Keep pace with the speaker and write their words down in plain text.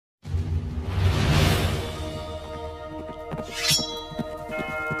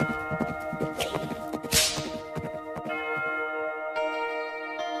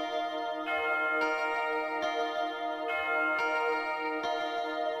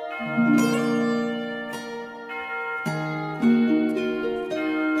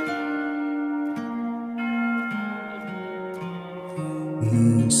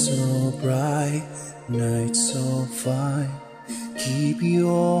Moon so bright, night so fine. Keep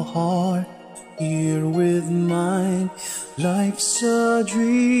your heart here with mine. Life's a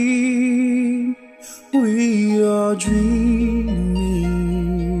dream, we are dreaming.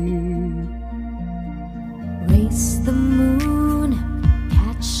 Race the moon,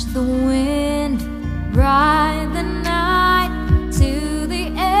 catch the wind, ride the night to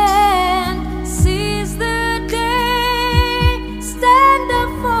the end. Seize the day, stand up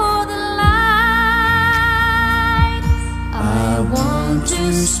for the light. I want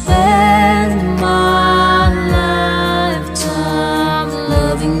to spend my lifetime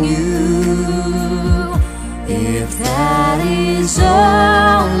loving you. If that is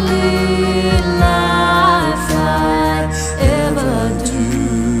only life I ever do.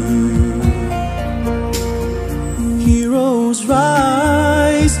 Heroes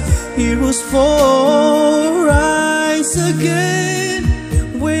rise, heroes fall, rise again.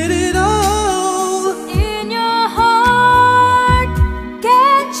 Wait it all. In your heart,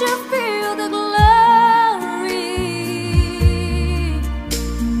 can't you feel the glory?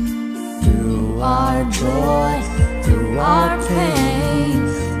 Through our joy, through our pain,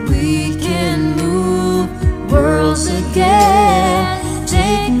 we can move worlds again.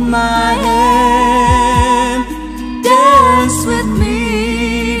 Take my hand, dance with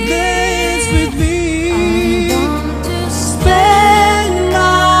me, dance with me. I want to spend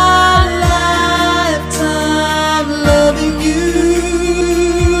my lifetime loving you.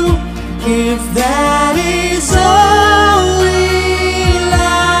 If that is only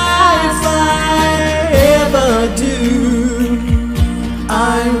life I ever do,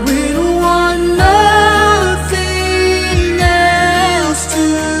 I will want nothing else to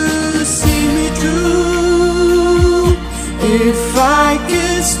see me through. If I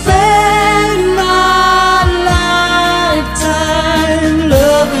could spend my lifetime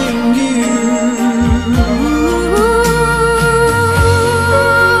loving you.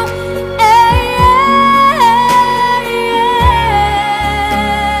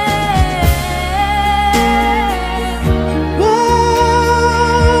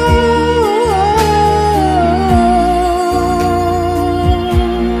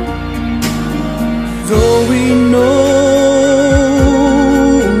 Though we know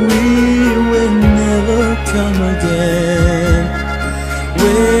we will never come again,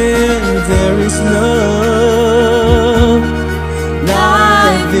 where there is love,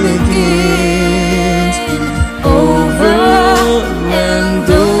 life begins over and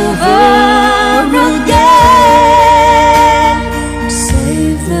over again.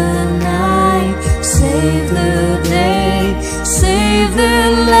 Save the night, save the day, save the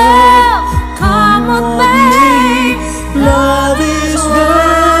love, come what may. Love is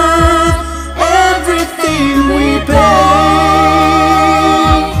worth everything we pay.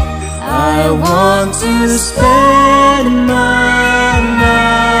 I want to spend my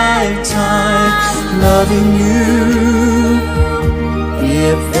lifetime loving you.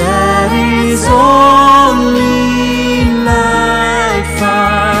 If that is only life I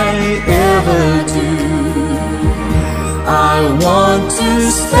ever do, I want to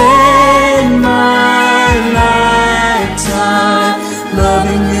spend my lifetime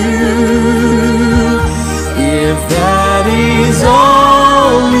loving you. If that is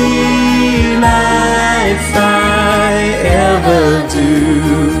only life I ever do,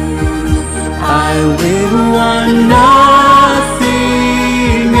 I will want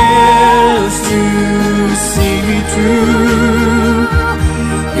nothing else to see me through.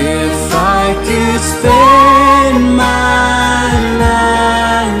 If I could spend my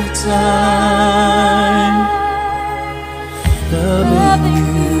lifetime loving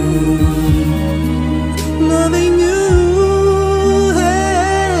you, loving you.